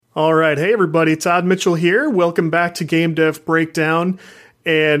All right. Hey, everybody. Todd Mitchell here. Welcome back to Game Dev Breakdown.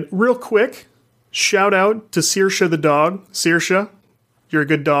 And real quick, shout out to Saoirse the dog. Saoirse, you're a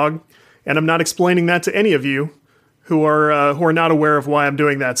good dog. And I'm not explaining that to any of you who are not aware of why I'm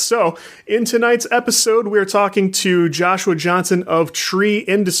doing that. So, in tonight's episode, we're talking to Joshua Johnson of Tree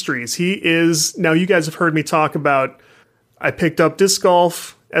Industries. Now you guys have heard me talk about, I picked up disc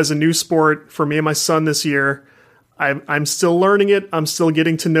golf as a new sport for me and my son this year. I'm still learning it. I'm still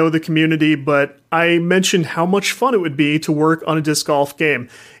getting to know the community, but I mentioned how much fun it would be to work on a disc golf game.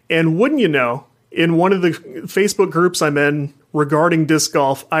 And wouldn't you know, in one of the Facebook groups I'm in regarding disc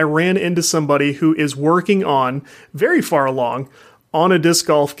golf, I ran into somebody who is working on, very far along, on a disc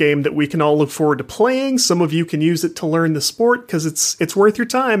golf game that we can all look forward to playing. Some of you can use it to learn the sport because it's worth your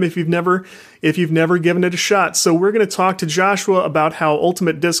time if you've never given it a shot. So we're going to talk to Joshua about how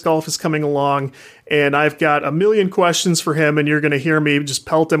Ultimate Disc Golf is coming along, and I've got a million questions for him, and you're going to hear me just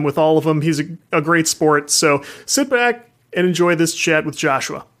pelt him with all of them. He's a great sport. So sit back and enjoy this chat with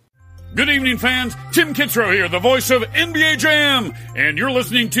Joshua. Good evening, fans. Tim Kitzrow here, the voice of NBA Jam, and you're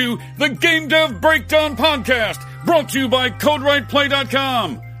listening to the Game Dev Breakdown Podcast, brought to you by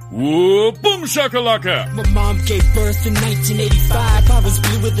CodeWritePlay.com. Whoa, boom shakalaka. My mom gave birth in 1985. I was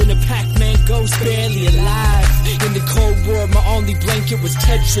bluer than a Pac-Man ghost, barely alive. In the Cold War, my only blanket was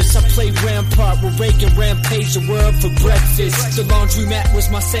Tetris. I played Rampart with Reagan, rampage the world for breakfast. The laundromat was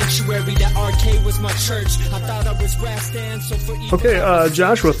my sanctuary. That arcade was my church. I thought I was Rastan, so for Okay,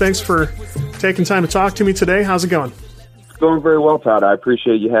 Joshua, thanks for taking time to talk to me today. How's it going? It's going very well, Todd. I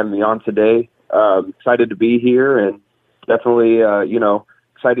appreciate you having me on today. Excited to be here, and definitely,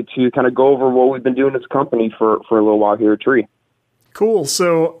 excited to kind of go over what we've been doing as a company for a little while here at Tree. Cool.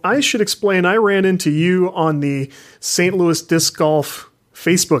 So I should explain, I ran into you on the St. Louis Disc Golf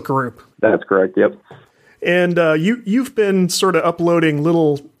Facebook group. That's correct, yep. And you've been sort of uploading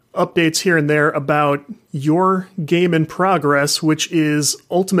little updates here and there about your game in progress, which is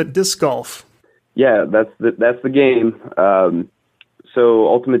Ultimate Disc Golf. Yeah, that's the game. So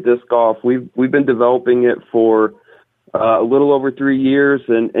Ultimate Disc Golf, we've been developing it for a little over 3 years,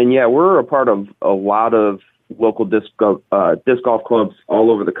 and yeah, we're a part of a lot of local disc golf clubs all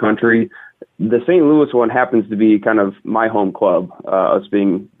over the country. The St. Louis one happens to be kind of my home club, us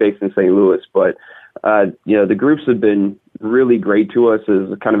being based in St. Louis, but the groups have been really great to us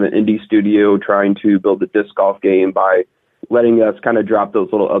as kind of an indie studio trying to build a disc golf game by letting us kind of drop those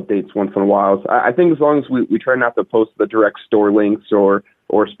little updates once in a while. So I think as long as we try not to post the direct store links or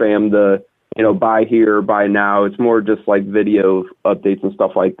spam the buy here, buy now. It's more just like video updates and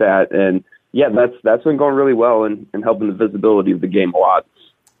stuff like that. And yeah, that's been going really well and helping the visibility of the game a lot.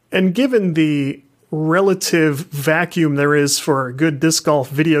 And given the relative vacuum there is for good disc golf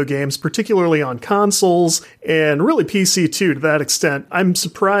video games, particularly on consoles and really PC too, to that extent, I'm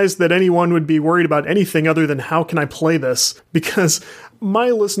surprised that anyone would be worried about anything other than how can I play this? Because my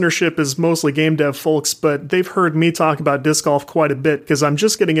listenership is mostly game dev folks, but they've heard me talk about disc golf quite a bit because I'm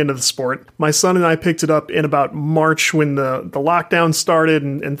just getting into the sport. My son and I picked it up in about March when the lockdown started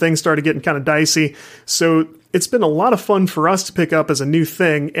and things started getting kind of dicey. So it's been a lot of fun for us to pick up as a new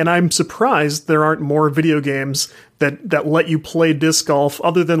thing, and I'm surprised there aren't more video games that let you play disc golf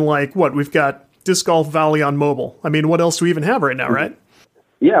other than we've got Disc Golf Valley on mobile. I mean, what else do we even have right now, right?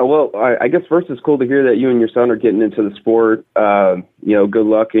 Yeah, well, I guess first it's cool to hear that you and your son are getting into the sport. Good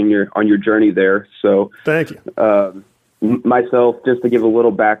luck on your journey there. So, thank you. Myself, just to give a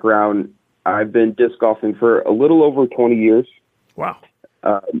little background, I've been disc golfing for a little over 20 years. Wow.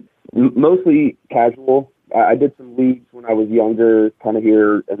 Mostly casual. I did some leagues when I was younger, kind of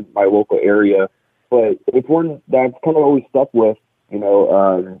here in my local area, but it's one that's kind of always stuck with.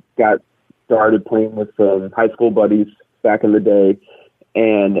 Got started playing with some high school buddies back in the day.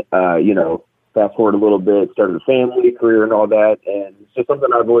 And, fast forward a little bit, started a family, career and all that. And it's just something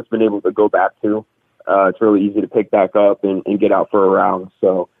I've always been able to go back to. It's really easy to pick back up and get out for a round.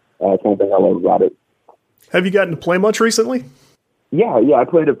 So it's one thing I love about it. Have you gotten to play much recently? Yeah. I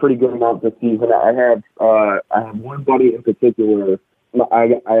played a pretty good amount this season. I have one buddy in particular.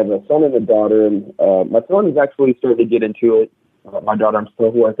 I have a son and a daughter, and my son is actually starting to get into it. My daughter I'm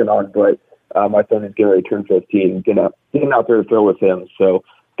still working on, but my son is getting ready to turn 15, getting out there to throw with him. So,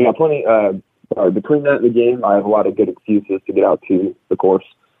 plenty. Between that and the game, I have a lot of good excuses to get out to the course.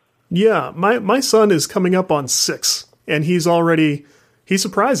 Yeah, my son is coming up on 6, and he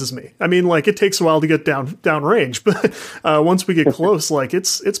surprises me. I mean, it takes a while to get down range, but once we get close,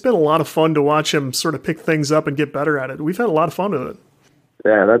 it's been a lot of fun to watch him sort of pick things up and get better at it. We've had a lot of fun with it.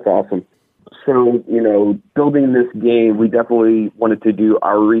 Yeah, that's awesome. So, building this game, we definitely wanted to do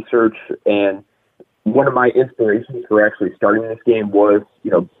our research and one of my inspirations for actually starting this game was,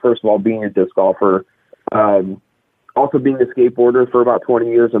 first of all, being a disc golfer, also being a skateboarder for about 20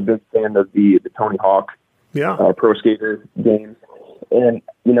 years. I've been a fan of the Tony Hawk Pro Skater games. And,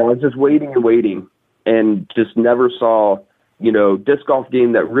 I was just waiting and just never saw, disc golf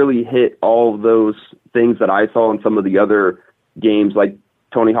game that really hit all of those things that I saw in some of the other games, like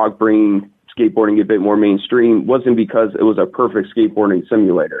Tony Hawk bringing skateboarding a bit more mainstream. Wasn't because it was a perfect skateboarding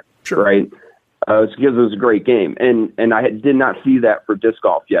simulator, right? It's because it was a great game. And I did not see that for disc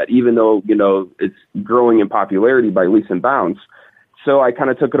golf yet, even though, it's growing in popularity by leaps and bounds. So I kind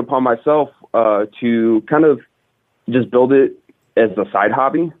of took it upon myself to kind of just build it as a side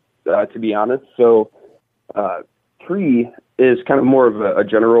hobby, to be honest. So Tree is kind of more of a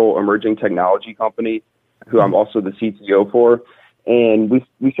general emerging technology company who I'm also the CTO for. And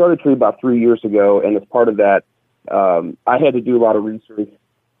we started Tree about 3 years ago. And as part of that, I had to do a lot of research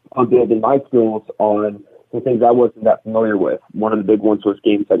on building my skills on some things I wasn't that familiar with. One of the big ones was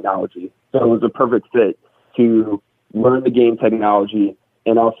game technology. So it was a perfect fit to learn the game technology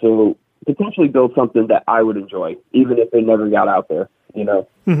and also potentially build something that I would enjoy, even if it never got out there,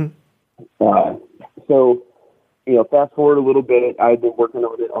 Mm-hmm. So, fast forward a little bit, I've been working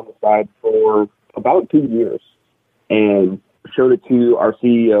on it on the side for about 2 years and showed it to our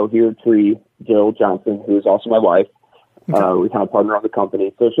CEO here at Tree, Jill Johnson, who is also my wife. We kind of partner on the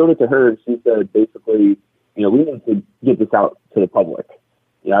company. So I showed it to her, and she said, basically, we need to get this out to the public.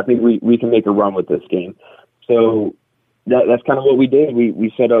 I think we can make a run with this game. So that's kind of what we did.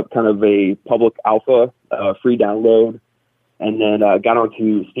 We set up kind of a public alpha, free download, and then got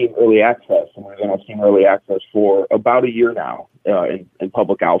onto Steam Early Access. And we've been on Steam Early Access for about a year now in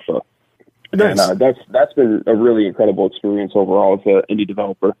public alpha. Nice. And that's been a really incredible experience overall as an indie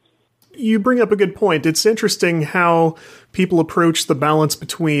developer. You bring up a good point. It's interesting how people approach the balance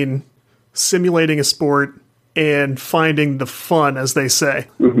between simulating a sport and finding the fun, as they say.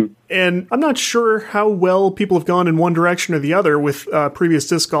 Mm-hmm. And I'm not sure how well people have gone in one direction or the other with previous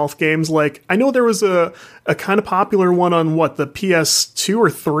disc golf games. Like, I know there was a kind of popular one on, the PS2 or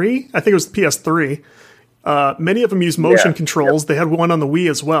 3? I think it was the PS3. Many of them use motion controls. Yep. They had one on the Wii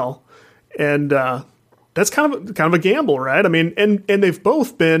as well. And that's kind of a gamble, right? I mean, and they've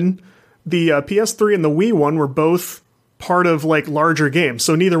both been... The PS3 and the Wii one were both part of larger games,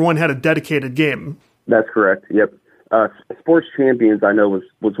 so neither one had a dedicated game. That's correct. Yep. Sports Champions, I know,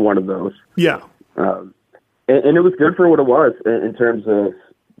 was one of those. Yeah. And it was good for what it was in terms of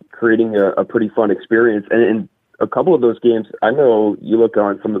creating a pretty fun experience. And in a couple of those games, I know you look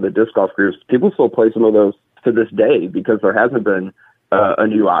on some of the disc golf groups, people still play some of those to this day because there hasn't been a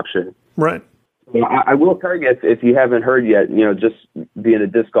new option. Right. I will tell you, if you haven't heard yet, just being a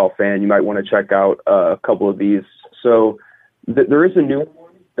disc golf fan, you might want to check out a couple of these. So there is a new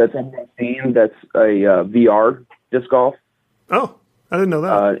one that's on Steam that's a VR disc golf. Oh, I didn't know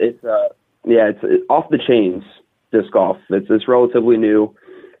that. It's Off the Chains disc golf. It's relatively new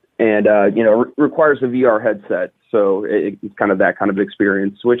and, requires a VR headset. So it's kind of that kind of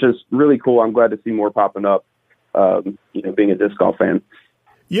experience, which is really cool. I'm glad to see more popping up, being a disc golf fan.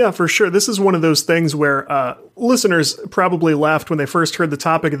 Yeah, for sure. This is one of those things where listeners probably laughed when they first heard the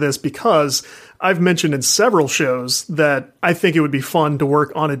topic of this because I've mentioned in several shows that I think it would be fun to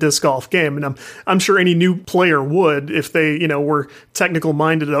work on a disc golf game. And I'm sure any new player would if they, were technical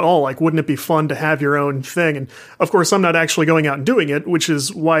minded at all. Wouldn't it be fun to have your own thing? And of course, I'm not actually going out and doing it, which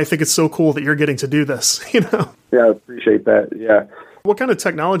is why I think it's so cool that you're getting to do this, Yeah, I appreciate that. Yeah. What kind of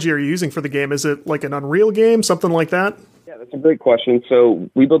technology are you using for the game? Is it like an Unreal game, something like that? Yeah, that's a great question. So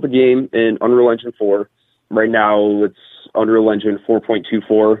we built the game in Unreal Engine 4. Right now, it's Unreal Engine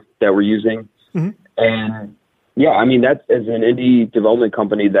 4.24 that we're using. Mm-hmm. And yeah, I mean, that as an indie development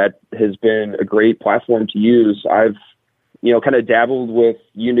company, that has been a great platform to use. I've, kind of dabbled with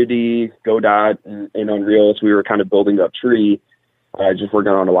Unity, Godot, and Unreal as we were kind of building up Tree, just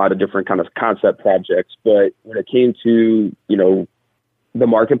working on a lot of different kind of concept projects. But when it came to, the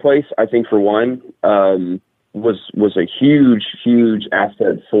marketplace, I think for one, was a huge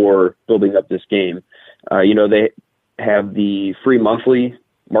asset for building up this game. They have the free monthly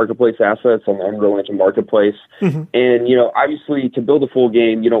marketplace assets on the Unreal Engine marketplace. Mm-hmm. And, obviously to build a full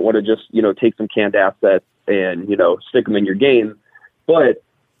game, you don't want to just, take some canned assets and, stick them in your game. But,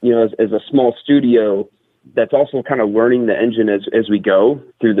 as a small studio that's also kind of learning the engine as we go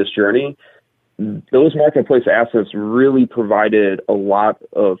through this journey, those marketplace assets really provided a lot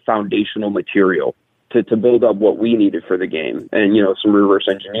of foundational material to build up what we needed for the game. And, some reverse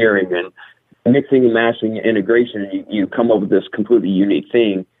engineering and mixing and matching integration, you come up with this completely unique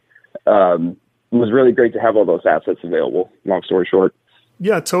thing. It was really great to have all those assets available, long story short.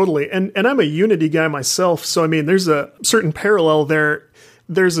 Yeah, totally. And I'm a Unity guy myself. So, I mean, there's a certain parallel there.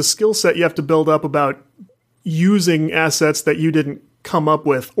 There's a skill set you have to build up about using assets that you didn't come up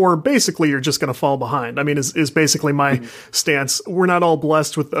with, or basically you're just going to fall behind. I mean, is basically my stance. We're not all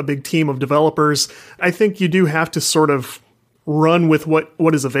blessed with a big team of developers. I think you do have to sort of run with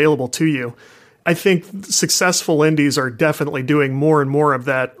what is available to you. I think successful indies are definitely doing more and more of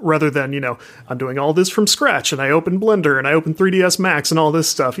that rather than, I'm doing all this from scratch and I open Blender and I open 3ds Max and all this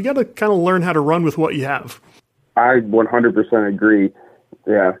stuff. You got to kind of learn how to run with what you have. I 100% agree.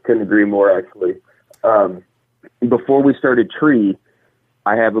 Yeah, couldn't agree more, actually. Before we started Tree,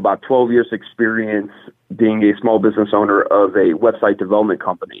 I have about 12 years experience being a small business owner of a website development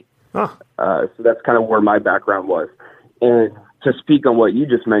company. Huh. So that's kind of where my background was. And to speak on what you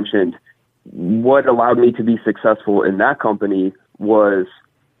just mentioned, what allowed me to be successful in that company was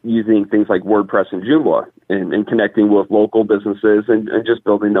using things like WordPress and Joomla and connecting with local businesses and just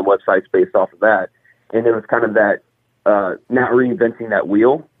building the websites based off of that. And it was kind of that, not reinventing that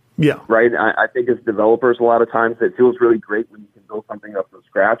wheel. Yeah. Right. I think as developers, a lot of times it feels really great when you can build something up from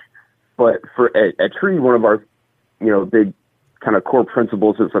scratch. But at Tree, one of our, big kind of core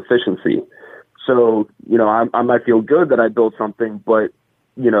principles is efficiency. So, I might feel good that I built something, but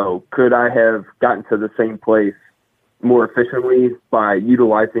could I have gotten to the same place more efficiently by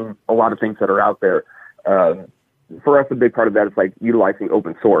utilizing a lot of things that are out there? For us, a big part of that is like utilizing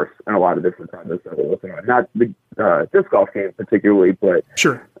open source and a lot of different projects that we're looking at. Not the disc golf game particularly, but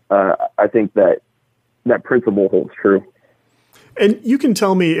sure. I think that principle holds true. And you can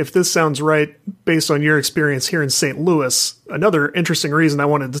tell me if this sounds right based on your experience here in St. Louis. Another interesting reason I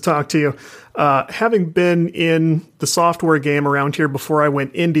wanted to talk to you, having been in the software game around here before I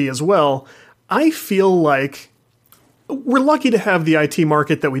went indie as well, I feel like we're lucky to have the IT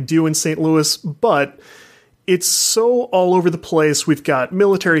market that we do in St. Louis, but it's so all over the place. We've got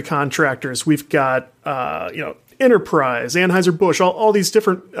military contractors, we've got Enterprise, Anheuser-Busch, all these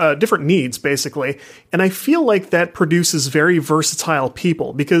different needs, basically. And I feel like that produces very versatile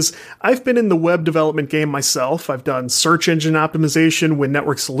people because I've been in the web development game myself. I've done search engine optimization when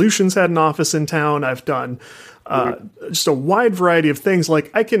Network Solutions had an office in town. I've done just a wide variety of things.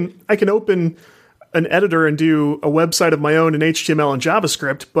 Like I can open an editor and do a website of my own in HTML and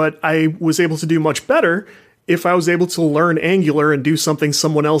JavaScript, but I was able to do much better if I was able to learn Angular and do something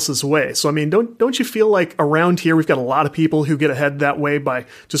someone else's way. So, I mean, don't you feel like around here we've got a lot of people who get ahead that way by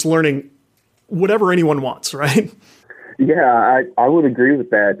just learning whatever anyone wants, right? Yeah, I would agree with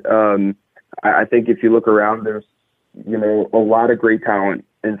that. I think if you look around, there's, a lot of great talent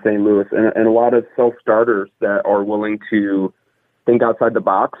in St. Louis and a lot of self-starters that are willing to think outside the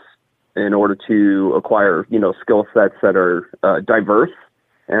box in order to acquire, skill sets that are diverse.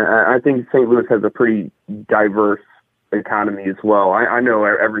 And I think St. Louis has a pretty diverse economy as well. I know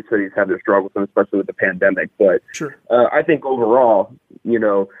every city's had their struggles, and especially with the pandemic. But sure. I think overall,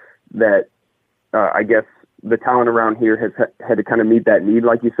 that I guess the talent around here has had to kind of meet that need,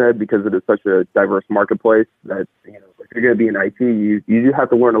 like you said, because it is such a diverse marketplace that, if you're going to be in IT, you do have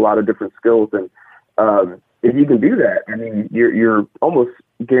to learn a lot of different skills. And if you can do that, I mean, you're almost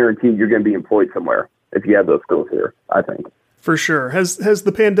guaranteed you're going to be employed somewhere if you have those skills here, I think. For sure. Has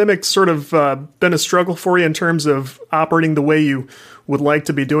the pandemic sort of been a struggle for you in terms of operating the way you would like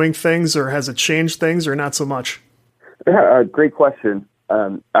to be doing things, or has it changed things, or not so much? Yeah, great question.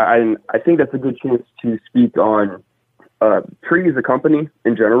 I think that's a good chance to speak on Tree as a company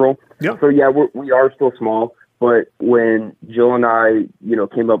in general. Yeah. So yeah, we are still small, but when Jill and I,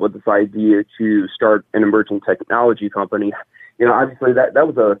 came up with this idea to start an emerging technology company, obviously that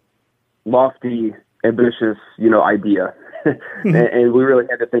was a lofty, ambitious, idea. And we really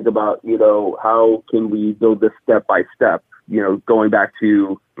had to think about, how can we build this step by step, going back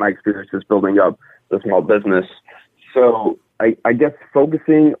to my experiences building up the small business. So I guess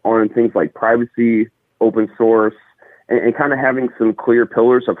focusing on things like privacy, open source, and kind of having some clear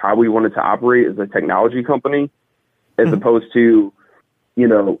pillars of how we wanted to operate as a technology company, as opposed to,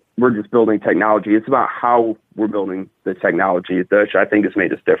 we're just building technology. It's about how we're building the technology, which I think has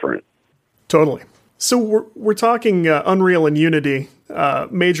made us different. Totally. So we're talking Unreal and Unity,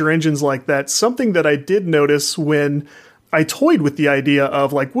 major engines like that. Something that I did notice when I toyed with the idea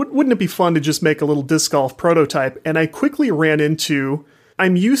of wouldn't it be fun to just make a little disc golf prototype? And I quickly ran into,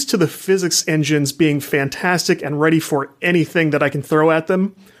 I'm used to the physics engines being fantastic and ready for anything that I can throw at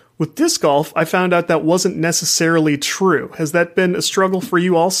them. With disc golf, I found out that wasn't necessarily true. Has that been a struggle for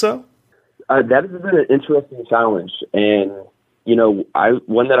you also? That has been an interesting challenge. And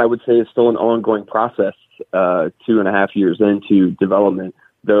one that I would say is still an ongoing process, 2.5 years into development,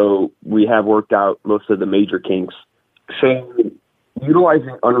 though we have worked out most of the major kinks. So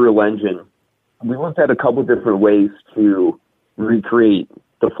utilizing Unreal Engine, we looked at a couple different ways to recreate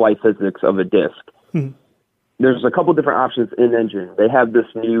the flight physics of a disc. There's a couple different options in Engine. They have this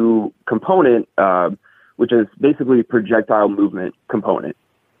new component, which is basically a projectile movement component.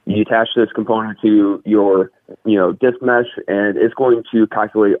 You attach this component to your, disc mesh, and it's going to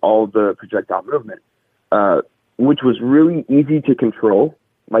calculate all the projectile movement, which was really easy to control.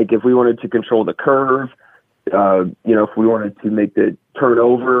 Like if we wanted to control the curve, if we wanted to make the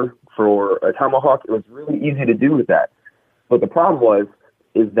turnover for a tomahawk, it was really easy to do with that. But the problem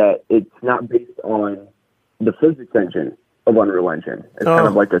is that it's not based on the physics engine of Unreal Engine. It's kind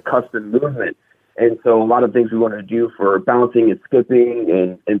of like a custom movement. And so a lot of things we want to do for bouncing and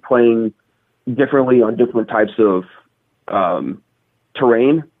skipping and playing differently on different types of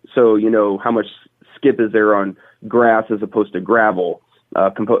terrain. So, how much skip is there on grass as opposed to gravel,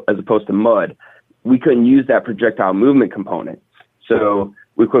 as opposed to mud. We couldn't use that projectile movement component. So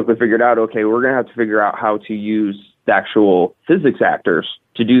we quickly figured out, okay, we're going to have to figure out how to use the actual physics actors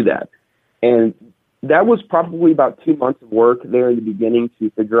to do that. And that was probably about 2 months of work there in the beginning to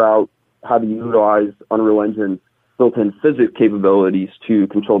figure out how to utilize Unreal Engine's built-in physics capabilities to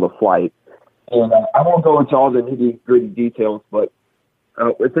control the flight. And I won't go into all the nitty-gritty details, but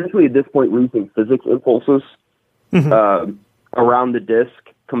essentially at this point we're using physics impulses around the disk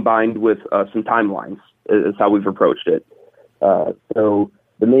combined with some timelines is how we've approached it. So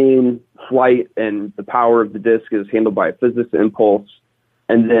the main flight and the power of the disk is handled by a physics impulse.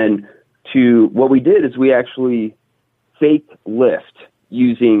 And then what we did is we actually faked lift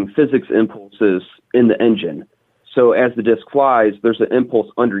using physics impulses in the engine. So as the disk flies, there's an impulse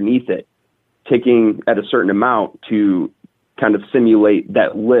underneath it, taking at a certain amount to kind of simulate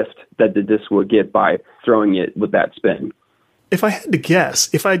that lift that the disk would get by throwing it with that spin. If I had to guess,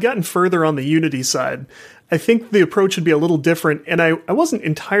 if I had gotten further on the Unity side, I think the approach would be a little different, and I wasn't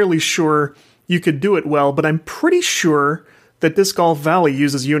entirely sure you could do it well, but I'm pretty sure that Disc Golf Valley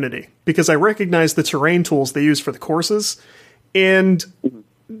uses Unity, because I recognize the terrain tools they use for the courses, and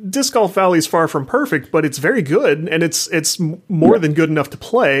Disc Golf Valley is far from perfect, but it's very good, and it's more than good enough to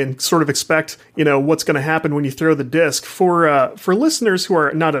play and sort of expect, what's going to happen when you throw the disc. For listeners who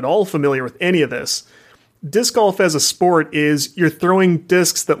are not at all familiar with any of this, disc golf as a sport is you're throwing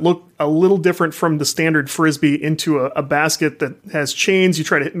discs that look a little different from the standard frisbee into a basket that has chains. You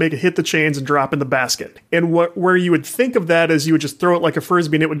try to make it hit the chains and drop in the basket. And where you would think of that as you would just throw it like a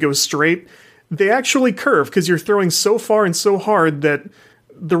frisbee and it would go straight, they actually curve because you're throwing so far and so hard that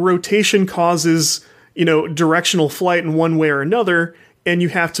the rotation causes, directional flight in one way or another, and you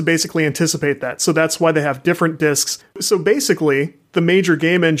have to basically anticipate that. So that's why they have different discs. So basically, the major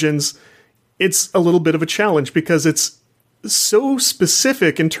game engines, it's a little bit of a challenge because it's so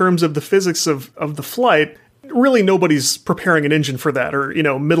specific in terms of the physics of the flight. Really, nobody's preparing an engine for that or,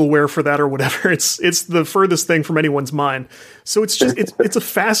 middleware for that or whatever. It's the furthest thing from anyone's mind. So it's just, it's a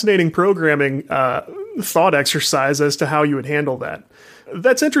fascinating programming thought exercise as to how you would handle that.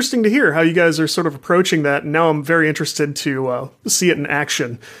 That's interesting to hear how you guys are sort of approaching that. And now I'm very interested to see it in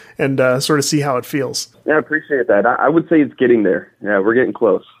action and sort of see how it feels. Yeah, I appreciate that. I would say it's getting there. Yeah, we're getting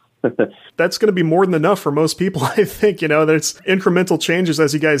close. That's going to be more than enough for most people, I think. There's incremental changes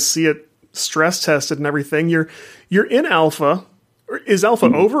as you guys see it stress tested and everything. You're in alpha. Is alpha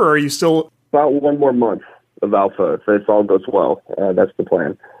over, or are you still... About 1 more month of alpha, if all goes well. That's the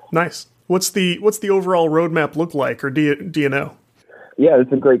plan. Nice. What's the overall roadmap look like, or do you know? Yeah,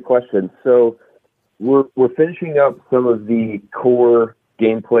 that's a great question. So we're finishing up some of the core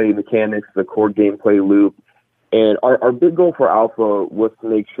gameplay mechanics, the core gameplay loop. And our big goal for alpha was to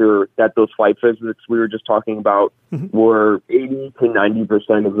make sure that those flight physics we were just talking about were 80 to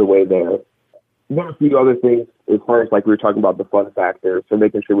 90% of the way there. Then a few other things as far as we were talking about the fun factor. So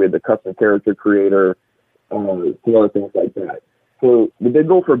making sure we had the custom character creator, some other things like that. So the big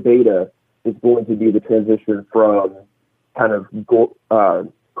goal for beta is going to be the transition from kind of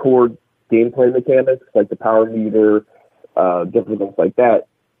core gameplay mechanics like the power meter, different things like that,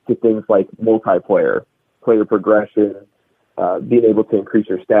 to things like multiplayer, player progression, being able to increase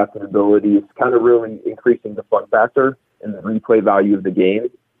your stats and abilities, kind of really increasing the fun factor and the replay value of the game.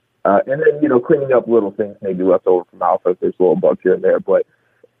 And then, cleaning up little things maybe left over from alpha if there's little bugs here and there. But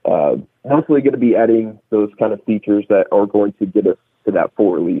mostly going to be adding those kind of features that are going to get us to that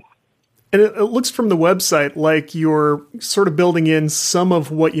full release. And it looks from the website like you're sort of building in some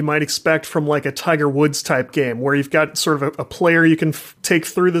of what you might expect from like a Tiger Woods type game, where you've got sort of a player you can take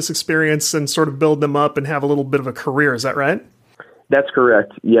through this experience and sort of build them up and have a little bit of a career. Is that right? That's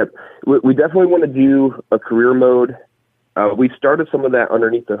correct. Yep. We definitely want to do a career mode. We started some of that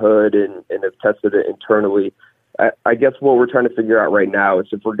underneath the hood and have tested it internally. I guess what we're trying to figure out right now is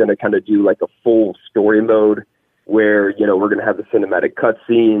if we're going to kind of do like a full story mode where, we're going to have the cinematic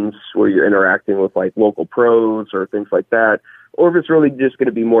cutscenes where you're interacting with like local pros or things like that, or if it's really just going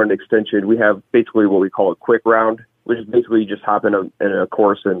to be more an extension. We have basically what we call a quick round, which is basically you just hop in a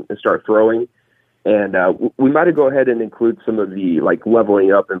course and start throwing. And we might go ahead and include some of the like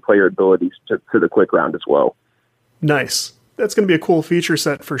leveling up and player abilities to the quick round as well. Nice. That's going to be a cool feature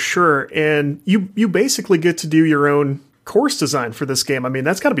set for sure. And you basically get to do your own course design for this game. I mean,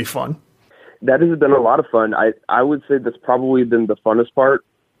 that's got to be fun. That has been a lot of fun. I would say that's probably been the funnest part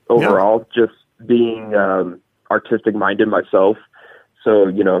overall, just being artistic minded myself.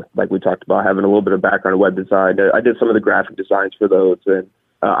 So, like we talked about, having a little bit of background in web design. I did some of the graphic designs for those, and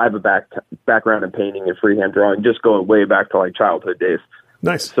I have a background in painting and freehand drawing, just going way back to like childhood days.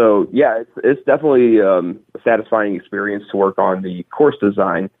 Nice. So yeah, it's definitely a satisfying experience to work on the course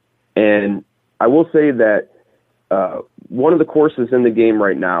design. And I will say that one of the courses in the game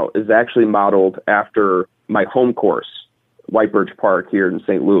right now is actually modeled after my home course, White Birch Park here in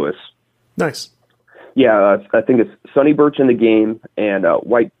St. Louis. Nice. Yeah, I think it's Sunny Birch in the game and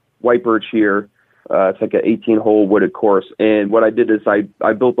White Birch here. It's like an 18-hole wooded course. And what I did is I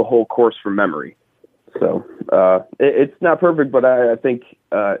built the whole course from memory. So it's not perfect, but I think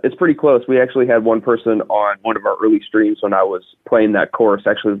it's pretty close. We actually had one person on one of our early streams when I was playing that course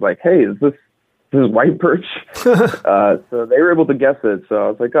actually was like, hey, is this White Birch? So they were able to guess it. So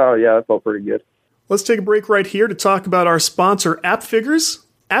I was like, oh, yeah, that felt pretty good. Let's take a break right here to talk about our sponsor, AppFigures.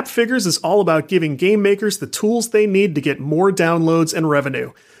 AppFigures is all about giving game makers the tools they need to get more downloads and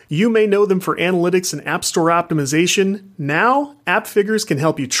revenue. You may know them for analytics and App Store optimization. Now, AppFigures can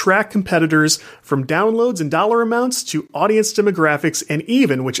help you track competitors from downloads and dollar amounts to audience demographics and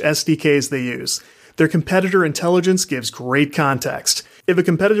even which SDKs they use. Their competitor intelligence gives great context. If a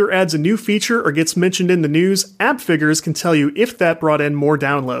competitor adds a new feature or gets mentioned in the news, AppFigures can tell you if that brought in more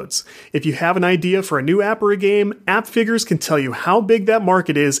downloads. If you have an idea for a new app or a game, AppFigures can tell you how big that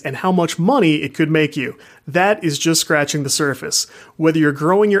market is and how much money it could make you. That is just scratching the surface. Whether you're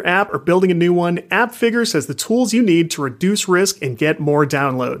growing your app or building a new one, AppFigures has the tools you need to reduce risk and get more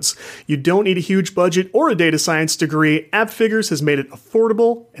downloads. You don't need a huge budget or a data science degree. AppFigures has made it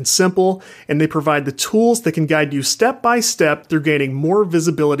affordable and simple, and they provide the tools that can guide you step by step through gaining more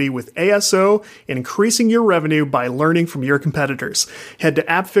visibility with ASO and increasing your revenue by learning from your competitors. Head to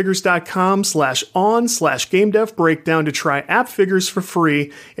appfigures.com/on/GameDevBreakdown to try AppFigures for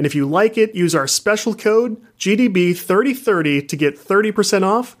free, and if you like it, use our special code GDB3030 to get 30%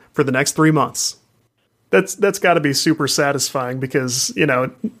 off for the next 3 months. That's got to be super satisfying because,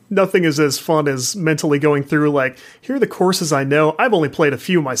 nothing is as fun as mentally going through, like, here are the courses I know. I've only played a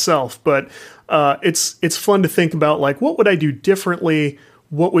few myself, but it's fun to think about, like, what would I do differently?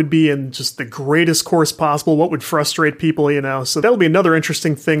 What would be in just the greatest course possible? What would frustrate people, So that'll be another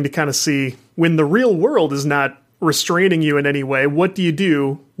interesting thing to kind of see when the real world is not restraining you in any way. What do you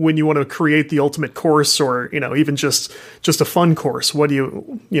do when you want to create the ultimate course or, even just a fun course? What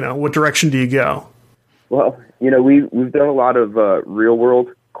direction do you go? Well, we've done a lot of real world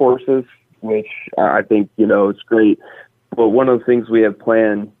courses, which I think, it's great. But one of the things we have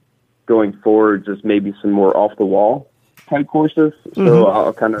planned going forward is maybe some more off the wall type courses. Mm-hmm. So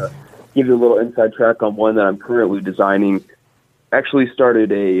I'll kind of give you a little inside track on one that I'm currently designing. Actually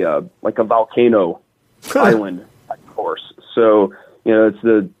started a volcano island course. So, you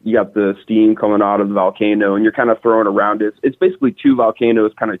got the steam coming out of the volcano and you're kind of throwing around it. It's basically two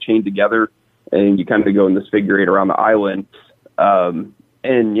volcanoes kind of chained together and you kind of go in this figure eight around the island.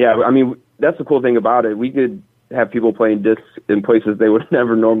 And yeah, I mean, that's the cool thing about it. We could have people playing discs in places they would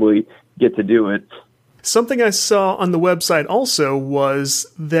never normally get to do it. Something I saw on the website also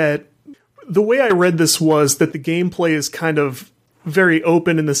was that the way I read this was that the gameplay is kind of very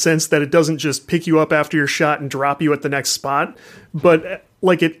open in the sense that it doesn't just pick you up after your shot and drop you at the next spot, but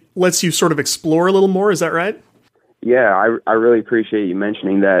like it lets you sort of explore a little more. Is that right? Yeah, I really appreciate you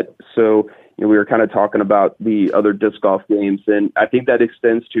mentioning that. So, we were kind of talking about the other disc golf games, and I think that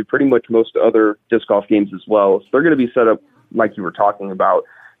extends to pretty much most other disc golf games as well. So they're going to be set up like you were talking about.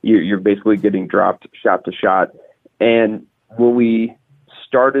 You're basically getting dropped shot to shot. And when we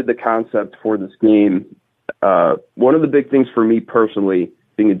started the concept for this game, one of the big things for me personally,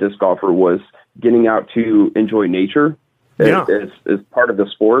 being a disc golfer, was getting out to enjoy nature as part of the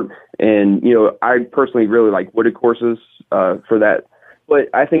sport. And, I personally really like wooded courses for that. But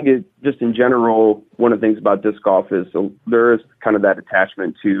I think just in general, one of the things about disc golf is there is kind of that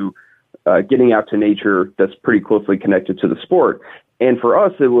attachment to getting out to nature that's pretty closely connected to the sport. And for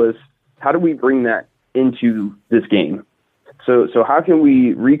us, it was, how do we bring that into this game? So how can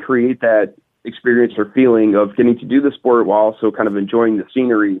we recreate that experience or feeling of getting to do the sport while also kind of enjoying the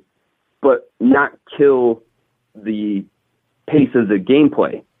scenery, but not kill the pace of the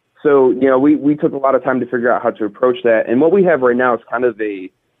gameplay. So, we took a lot of time to figure out how to approach that. And what we have right now is kind of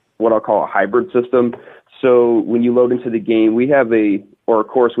what I'll call a hybrid system. So when you load into the game, we have a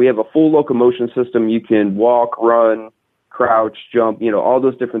full locomotion system. You can walk, run, crouch, jump, all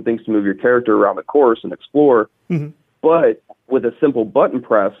those different things to move your character around the course and explore. Mm-hmm. But with a simple button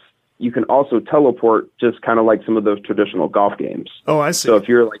press, you can also teleport, just kind of like some of those traditional golf games. Oh, I see. So if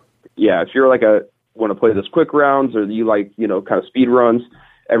you're want to play those quick rounds, or you kind of speed runs,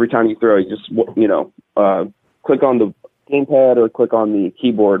 every time you throw, you just, click on the gamepad or click on the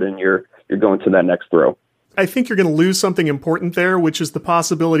keyboard and you're going to that next throw. I think you're going to lose something important there, which is the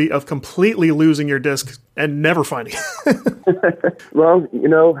possibility of completely losing your disc and never finding it. Well,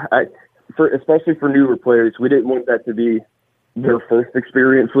 especially for newer players, we didn't want that to be their first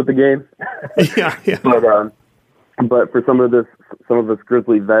experience with the game. Yeah. But for some of us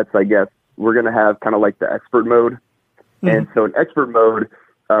grizzly vets, I guess, we're going to have kind of like the expert mode. Mm-hmm. And so in expert mode,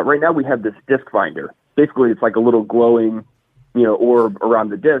 right now we have this disc finder. Basically, it's like a little glowing, orb around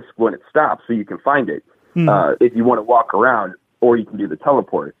the disc when it stops, so you can find it. If you want to walk around, or you can do the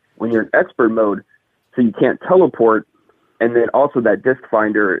teleport. When you're in expert mode, so you can't teleport, and then also that disc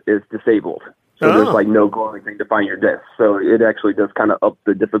finder is disabled. So there's like no glowing thing to find your disc. So it actually does kind of up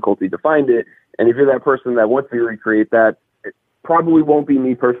the difficulty to find it. And if you're that person that wants to recreate that, it probably won't be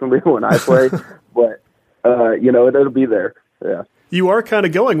me personally when I play, but it'll be there. Yeah. You are kind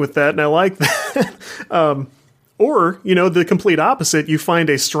of going with that, and I like that. Or, the complete opposite, you find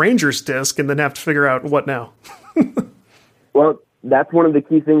a stranger's disc and then have to figure out what now. Well, that's one of the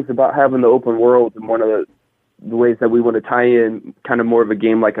key things about having the open world, and one of the ways that we want to tie in kind of more of a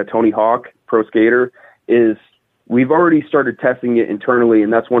game like a Tony Hawk Pro Skater is we've already started testing it internally,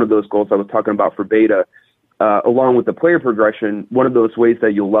 and that's one of those goals I was talking about for beta. Along with the player progression, one of those ways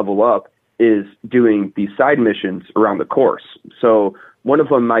that you'll level up is doing these side missions around the course. So one of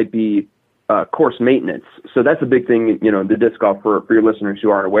them might be course maintenance. So that's a big thing, the disc golf for your listeners who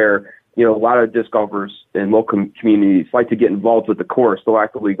aren't aware. A lot of disc golfers in local communities like to get involved with the course. They'll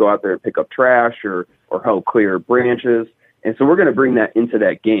actively go out there and pick up trash or help clear branches. And so we're going to bring that into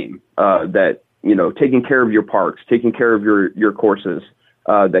that game, that, taking care of your parks, taking care of your courses,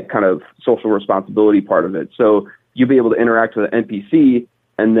 that kind of social responsibility part of it. So you'll be able to interact with an NPC,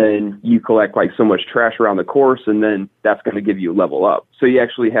 and then you collect like so much trash around the course, and then that's going to give you a level up. So you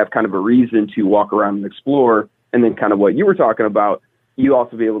actually have kind of a reason to walk around and explore. And then kind of what you were talking about, you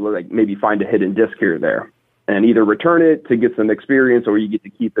also be able to like maybe find a hidden disc here or there and either return it to get some experience, or you get to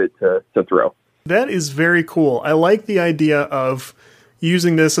keep it to throw. That is very cool. I like the idea of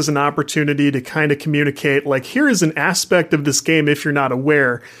using this as an opportunity to kind of communicate, like, here is an aspect of this game if you're not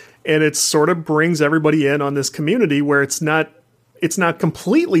aware. And it sort of brings everybody in on this community where it's not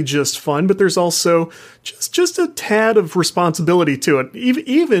completely just fun, but there's also just a tad of responsibility to it.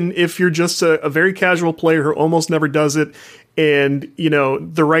 Even if you're just a very casual player who almost never does it, and,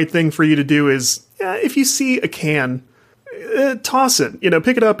 the right thing for you to do is, if you see a can, toss it,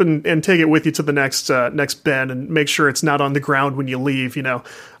 pick it up and take it with you to the next bend, and make sure it's not on the ground when you leave.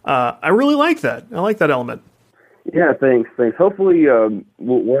 I really like that. I like that element. Yeah, thanks. Hopefully,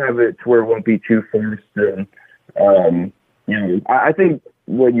 we'll have it to where it won't be too forced. And, I think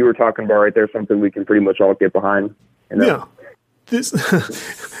what you were talking about right there is something we can pretty much all get behind. Yeah. This,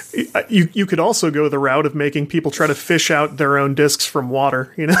 you could also go the route of making people try to fish out their own discs from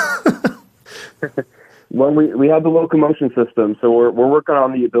water, Well, we have the locomotion system, so we're working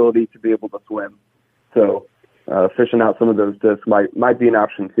on the ability to be able to swim. So fishing out some of those discs might be an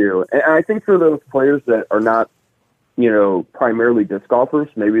option too. And I think for those players that are not, primarily disc golfers,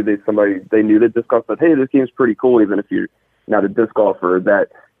 maybe they knew that disc golf, but hey, this game's pretty cool, even if you're not a disc golfer, that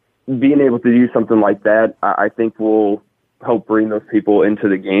being able to do something like that, I think will help bring those people into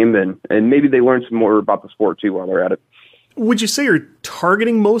the game, and maybe they learn some more about the sport too while they're at it. Would you say you're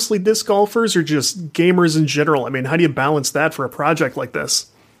targeting mostly disc golfers or just gamers in general? I mean, how do you balance that for a project like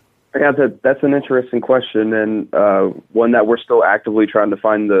this? Yeah, that's an interesting question, and one that we're still actively trying to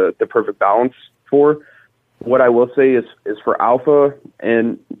find the perfect balance for. What I will say is for alpha,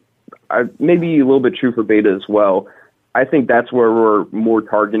 and maybe a little bit true for beta as well, I think that's where we're more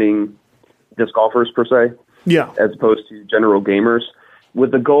targeting disc golfers per se, as opposed to general gamers,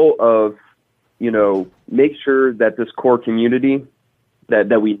 with the goal of, make sure that this core community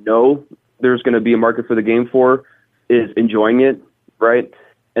that we know there's going to be a market for the game for is enjoying it, right?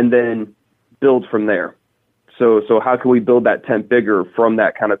 And then build from there. So how can we build that tent bigger from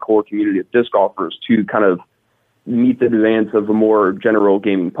that kind of core community of disc golfers to kind of, meet the demands of a more general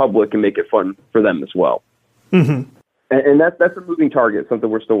gaming public and make it fun for them as well. Mm-hmm. And that's a moving target, something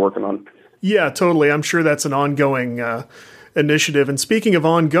we're still working on. Yeah, totally. I'm sure that's an ongoing initiative. And speaking of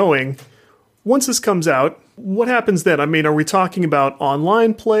ongoing, once this comes out, what happens then? I mean, are we talking about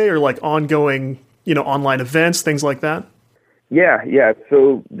online play or like ongoing, online events, things like that? Yeah.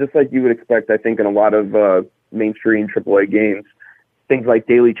 So just like you would expect, I think in a lot of mainstream AAA games, things like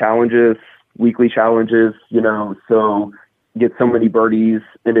daily challenges, weekly challenges, so get so many birdies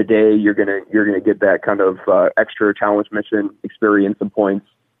in a day, you're gonna get that kind of extra challenge mission experience and points.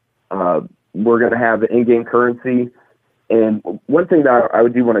 We're gonna have in-game currency, and one thing that I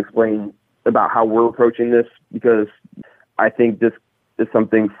do want to explain about how we're approaching this, because I think this is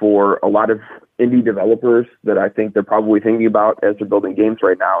something for a lot of indie developers that I think they're probably thinking about as they're building games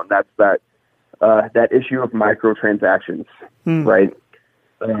right now, and that's that issue of microtransactions, right?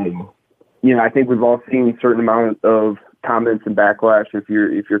 I think we've all seen a certain amount of comments and backlash if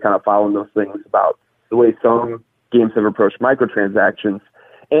you're kind of following those things about the way some games have approached microtransactions.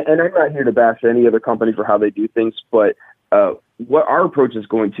 And I'm not here to bash any other company for how they do things, but what our approach is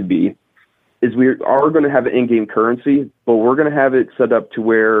going to be is we are going to have an in-game currency, but we're going to have it set up to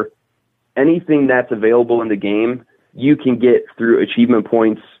where anything that's available in the game, you can get through achievement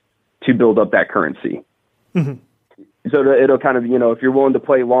points to build up that currency. Mm-hmm. So it'll kind of, if you're willing to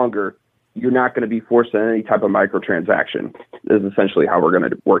play longer, you're not going to be forced on any type of microtransaction is essentially how we're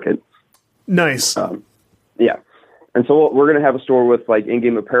going to work it. Nice. Yeah. And so we're going to have a store with like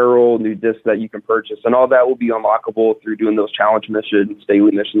in-game apparel, new discs that you can purchase, and all that will be unlockable through doing those challenge missions,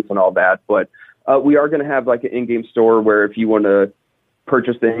 daily missions, and all that. But we are going to have like an in-game store where if you want to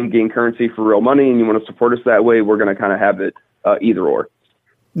purchase the in-game currency for real money and you want to support us that way, we're going to kind of have it either or.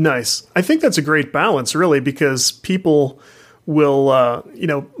 Nice. I think that's a great balance, really, because people will,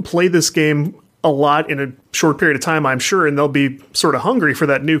 play this game a lot in a short period of time, I'm sure, and they'll be sort of hungry for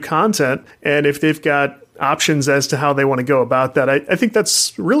that new content. And if they've got options as to how they want to go about that, I think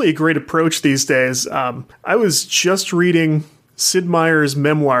that's really a great approach these days. I was just reading Sid Meier's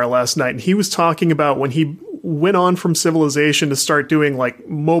memoir last night, and he was talking about when he went on from Civilization to start doing like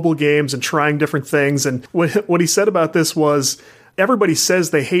mobile games and trying different things. And what he said about this was, everybody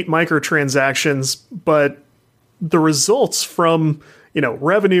says they hate microtransactions, but the results from,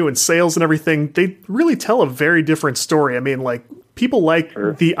 revenue and sales and everything, they really tell a very different story. I mean, like, people like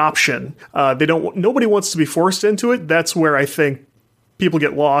the option. Nobody wants to be forced into it. That's where I think people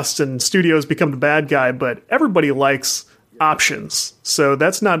get lost and studios become the bad guy, but everybody likes options. So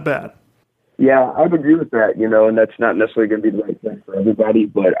that's not bad. Yeah, I would agree with that, and that's not necessarily going to be the right thing for everybody,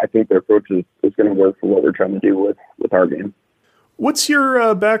 but I think their approach is going to work for what we're trying to do with our game. What's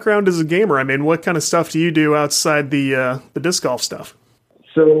your background as a gamer? I mean, what kind of stuff do you do outside the disc golf stuff?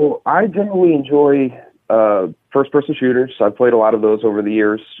 So I generally enjoy first-person shooters. I've played a lot of those over the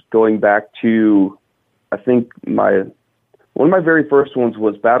years, going back to, I think one of my very first ones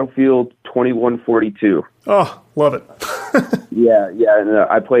was Battlefield 2142. Oh, love it. Yeah, and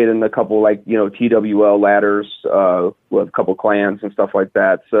I played in a couple TWL ladders with a couple clans and stuff like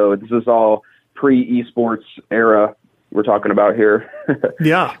that. So this is all pre-esports era we're talking about here.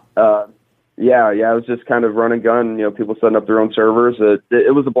 Yeah. It was just kind of run and gun, people setting up their own servers.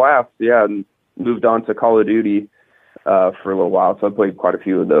 It was a blast, and moved on to Call of Duty for a little while, so I played quite a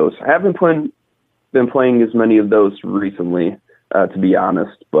few of those. I haven't been playing as many of those recently, to be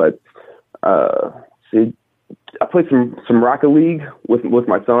honest, but I played some Rocket League with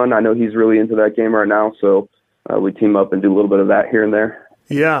my son. I know he's really into that game right now, so we team up and do a little bit of that here and there.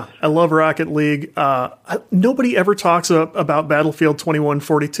 Yeah, I love Rocket League. Nobody ever talks about Battlefield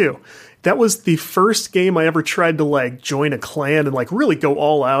 2142. That was the first game I ever tried to join a clan and really go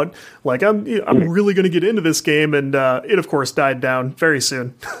all out. I'm really going to get into this game, and it of course died down very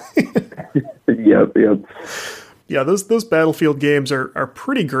soon. Yep. Yeah, those Battlefield games are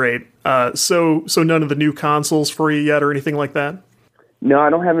pretty great. So none of the new consoles for you yet or anything like that? No, I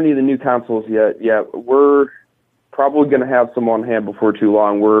don't have any of the new consoles yet. Yeah, we're probably going to have some on hand before too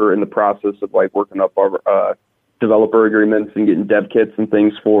long. We're in the process of working up our developer agreements and getting dev kits and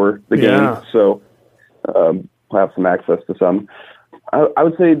things for the game. So we'll have some access to some. I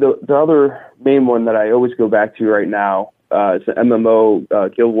would say the other main one that I always go back to right now is the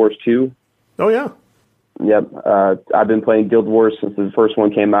MMO Guild Wars 2. Oh, yeah. Yep. I've been playing Guild Wars since the first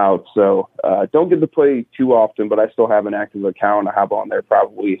one came out, so don't get to play too often, but I still have an active account. I have on there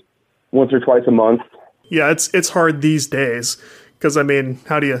probably once or twice a month. Yeah, it's hard these days because, I mean,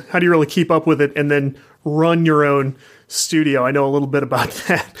 how do you really keep up with it and then run your own studio. I know a little bit about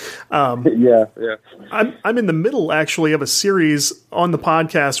that. Yeah. I'm in the middle actually of a series on the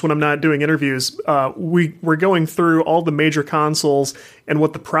podcast when I'm not doing interviews. We're going through all the major consoles and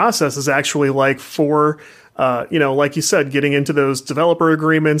what the process is actually like for, like you said, getting into those developer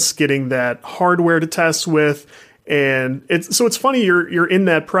agreements, getting that hardware to test with. And it's funny you're in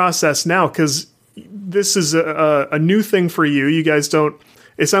that process now, because this is a new thing for you. You guys don't,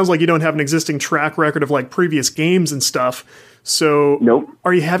 it sounds like you don't have an existing track record of like previous games and stuff. So Nope.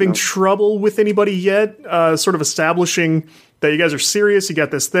 Are you having trouble with anybody yet, sort of establishing that you guys are serious, you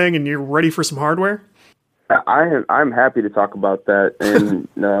got this thing, and you're ready for some hardware? I'm happy to talk about that, and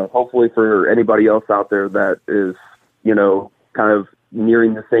hopefully for anybody else out there that is, kind of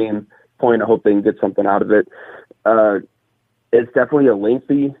nearing the same point, I hope they can get something out of it. It's definitely a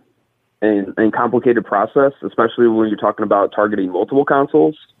lengthy and complicated process, especially when you're talking about targeting multiple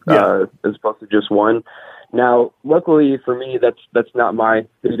consoles as opposed to just one. Now, luckily for me, that's not my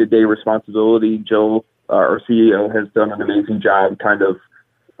day-to-day responsibility. Joe, our CEO, has done an amazing job kind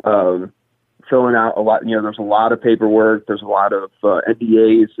of filling out a lot. There's a lot of paperwork. There's a lot of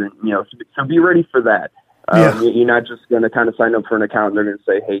NDAs, and so be ready for that. You're not just going to kind of sign up for an account and they're going to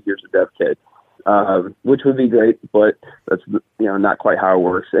say, "Hey, here's a dev kit," which would be great, but that's not quite how it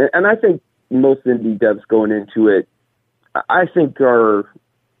works. And I think most indie devs going into it, I think are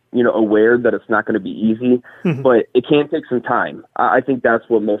aware that it's not going to be easy, but it can take some time. I think that's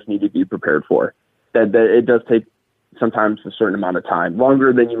what most need to be prepared for. That it does take sometimes a certain amount of time,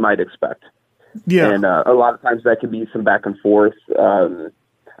 longer than you might expect. Yeah, and a lot of times that can be some back and forth.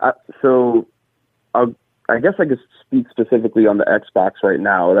 So I guess I could speak specifically on the Xbox right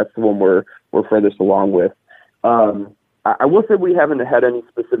now. That's the one we're furthest along with. I will say we haven't had any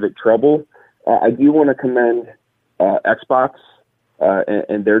specific trouble. I do want to commend Xbox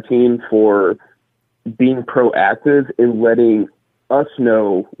and their team for being proactive in letting us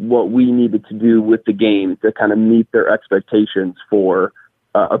know what we needed to do with the game to kind of meet their expectations for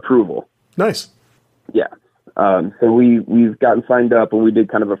approval. Nice. Yeah. So we've gotten signed up, and we did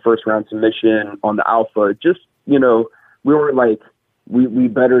kind of a first round submission on the alpha. Just, we weren't like, we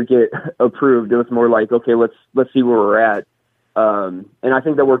better get approved. It was more like, okay, let's see where we're at. And I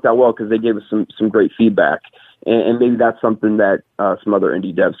think that worked out well because they gave us some great feedback. And maybe that's something that some other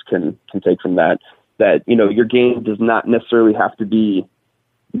indie devs can take from that, your game does not necessarily have to be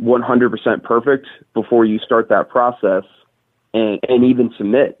 100% perfect before you start that process and even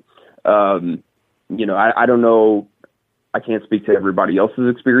submit. I don't know, I can't speak to everybody else's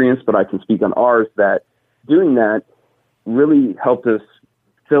experience, but I can speak on ours, that doing that really helped us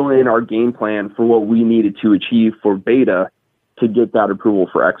fill in our game plan for what we needed to achieve for beta to get that approval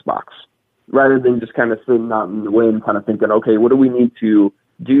for Xbox, rather than just kind of sitting out in the wind, kind of thinking, okay, what do we need to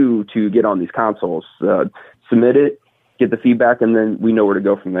do to get on these consoles? Submit it, get the feedback, and then we know where to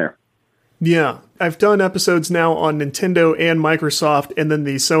go from there. Yeah, I've done episodes now on Nintendo and Microsoft, and then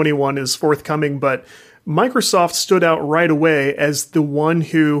the Sony one is forthcoming, but Microsoft stood out right away as the one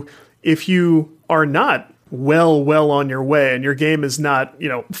who, if you are not well on your way and your game is not,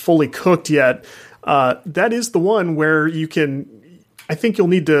 fully cooked yet, that is the one where you can, I think you'll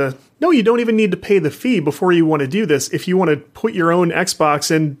need to, no, you don't even need to pay the fee before you want to do this. If you want to put your own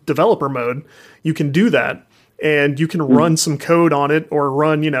Xbox in developer mode, you can do that. And you can run some code on it or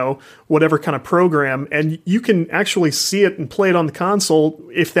run, whatever kind of program, and you can actually see it and play it on the console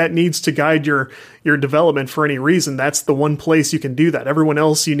if that needs to guide your development for any reason. That's the one place you can do that. Everyone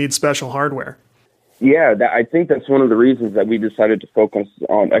else, you need special hardware. Yeah, I think that's one of the reasons that we decided to focus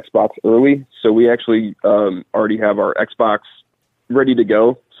on Xbox early. So we actually already have our Xbox ready to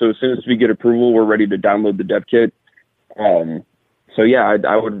go. So as soon as we get approval, we're ready to download the dev kit. So yeah,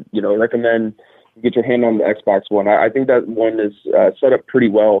 I would recommend get your hand on the Xbox One. I think that one is set up pretty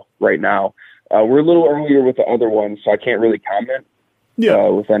well right now. We're a little earlier with the other one, so I can't really comment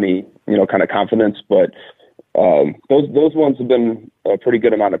with any kind of confidence. But those ones have been a pretty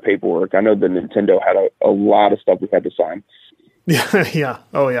good amount of paperwork. I know that Nintendo had a lot of stuff we had to sign. Yeah.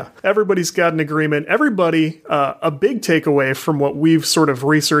 Oh, yeah. Everybody's got an agreement. Everybody, a big takeaway from what we've sort of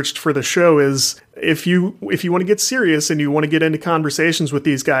researched for the show is if you want to get serious and you want to get into conversations with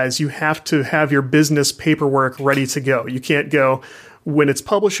these guys, you have to have your business paperwork ready to go. You can't go, when it's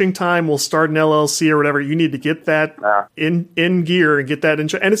publishing time, we'll start an LLC or whatever. You need to get that in gear and get that in.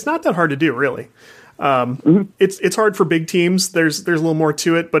 And it's not that hard to do, really. It's hard for big teams. There's a little more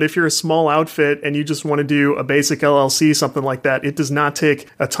to it, but if you're a small outfit and you just want to do a basic LLC, something like that, it does not take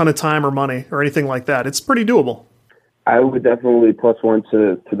a ton of time or money or anything like that. It's pretty doable. I would definitely plus one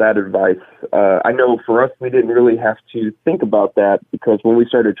to that advice. I know for us, we didn't really have to think about that because when we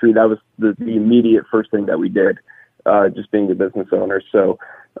started Tree, that was the immediate first thing that we did. just being a business owner. So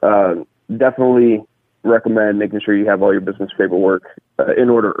definitely recommend making sure you have all your business paperwork in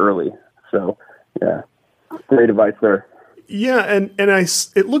order early. So yeah, great advice there. Yeah, and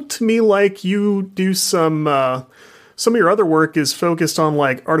it looked to me like you do some of your other work is focused on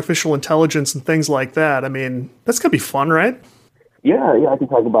like artificial intelligence and things like that. I mean, that's gotta be fun, right? Yeah, I can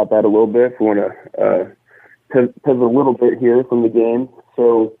talk about that a little bit if you want to pivot a little bit here from the game.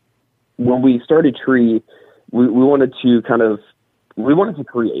 So when we started Tree, we wanted to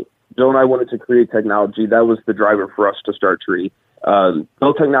create. Joe and I wanted to create technology. That was the driver for us to start Tree.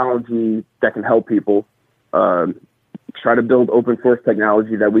 Build technology that can help people. Try to build open source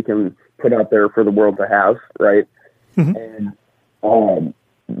technology that we can put out there for the world to have, right? Mm-hmm. And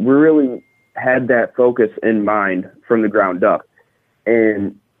we really had that focus in mind from the ground up.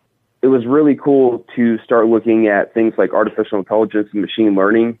 And it was really cool to start looking at things like artificial intelligence and machine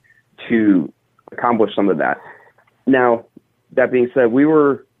learning to accomplish some of that. Now, that being said, we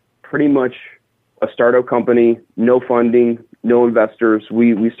were pretty much a startup company, no funding, no investors.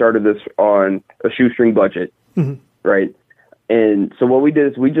 We started this on a shoestring budget, right? And so what we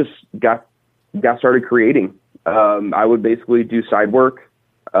did is we just got started creating. I would basically do side work,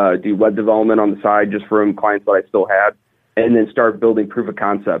 do web development on the side just from clients that I still had, and then start building proof of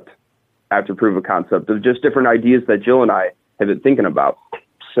concept after proof of concept of just different ideas that Jill and I have been thinking about.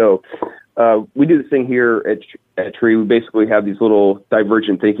 So we do this thing here at Tree. We basically have these little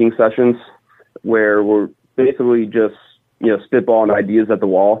divergent thinking sessions where we're basically just, spitballing ideas at the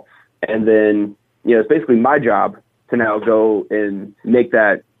wall. And then, it's basically my job to now go and make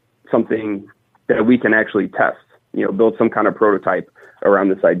that something that we can actually test, build some kind of prototype around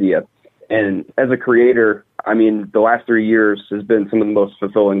this idea. And as a creator, I mean, the last 3 years has been some of the most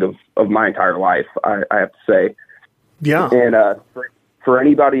fulfilling of my entire life, I have to say. Yeah. And for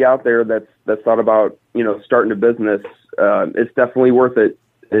anybody out there that's thought about, starting a business, it's definitely worth it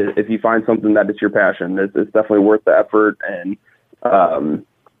if you find something that is your passion. It's definitely worth the effort and,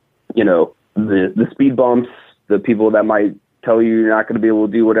 the speed bumps, the people that might tell you you're not going to be able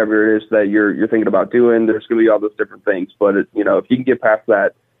to do whatever it is that you're thinking about doing. There's going to be all those different things, but if you can get past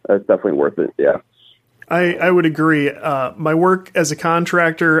that, it's definitely worth it. Yeah. I would agree. My work as a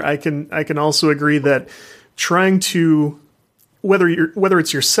contractor, I can also agree that trying to, whether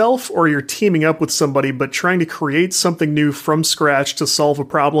it's yourself or you're teaming up with somebody, but trying to create something new from scratch to solve a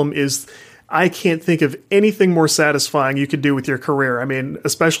problem I can't think of anything more satisfying you could do with your career. I mean,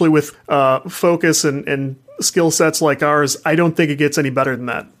 especially with focus and skill sets like ours, I don't think it gets any better than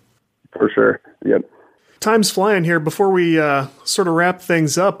that. For sure. Yep. Time's flying here. Before we sort of wrap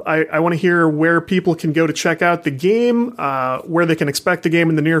things up, I want to hear where people can go to check out the game, where they can expect the game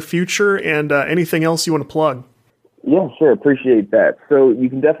in the near future, and anything else you want to plug. Yeah, sure. Appreciate that. So you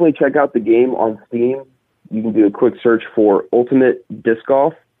can definitely check out the game on Steam. You can do a quick search for Ultimate Disc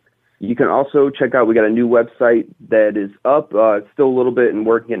Golf. You can also check out, we got a new website that is up. It's still a little bit in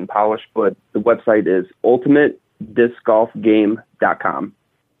work, getting polished, but the website is ultimatediscgolfgame.com.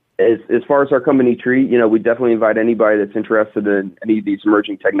 As far as our company Tree, we definitely invite anybody that's interested in any of these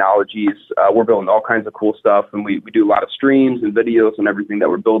emerging technologies. We're building all kinds of cool stuff, and we do a lot of streams and videos and everything that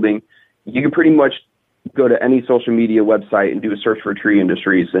we're building. You can pretty much go to any social media website and do a search for Tree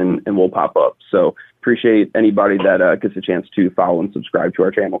Industries, and we'll pop up. So appreciate anybody that gets a chance to follow and subscribe to our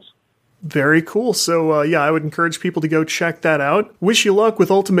channels. Very cool. So, I would encourage people to go check that out. Wish you luck with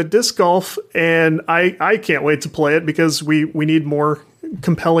Ultimate Disc Golf, and I can't wait to play it because we need more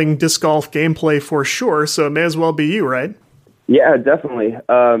compelling disc golf gameplay for sure, so it may as well be you, right? Yeah, definitely.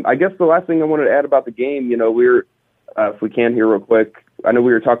 I guess the last thing I wanted to add about the game, we're, if we can here real quick, I know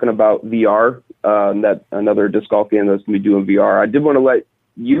we were talking about VR, that another disc golf game that's going to be doing VR. I did want to let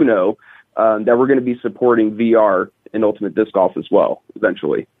you know that we're going to be supporting VR in Ultimate Disc Golf as well,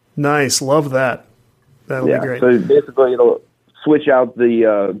 eventually. Nice. Love that. That'll be great. So basically it'll switch out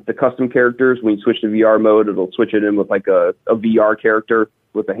the custom characters. When you switch to VR mode, it'll switch it in with like a VR character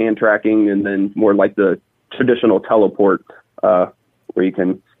with the hand tracking, and then more like the traditional teleport, where you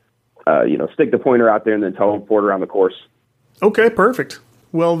can, stick the pointer out there and then teleport around the course. Okay, perfect.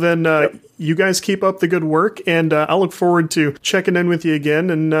 Well, then you guys keep up the good work, and I'll look forward to checking in with you again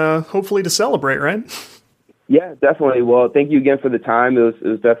and hopefully to celebrate, right? Yeah, definitely. Well, thank you again for the time. It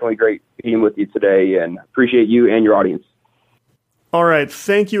was definitely great being with you today, and appreciate you and your audience. All right.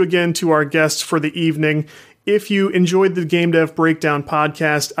 Thank you again to our guests for the evening. If you enjoyed the Game Dev Breakdown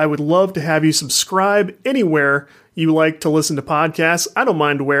podcast, I would love to have you subscribe anywhere you like to listen to podcasts. I don't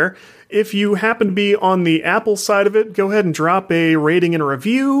mind where. If you happen to be on the Apple side of it, go ahead and drop a rating and a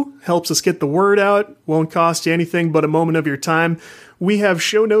review. Helps us get the word out. Won't cost you anything but a moment of your time. We have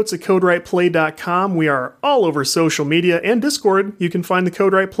show notes at CodeWritePlay.com. We are all over social media and Discord. You can find the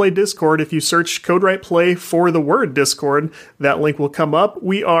CodeWrite Play Discord. If you search CodeWrite Play for the word Discord, that link will come up.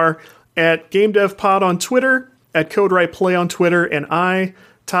 We are at GameDevPod on Twitter, at CodeWrite Play on Twitter, and I,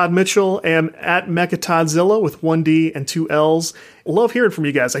 Todd Mitchell, am at MechaToddzilla with 1D and 2 L's. Love hearing from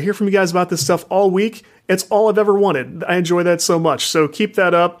you guys. I hear from you guys about this stuff all week. It's all I've ever wanted. I enjoy that so much. So keep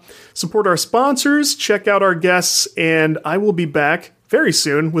that up. Support our sponsors, check out our guests, and I will be back very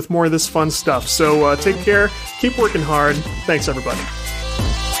soon with more of this fun stuff. So take care. Keep working hard. Thanks, everybody.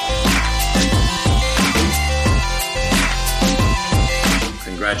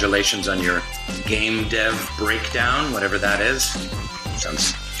 Congratulations on your Game Dev Breakdown, whatever that is.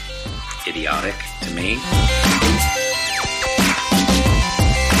 Sounds idiotic to me.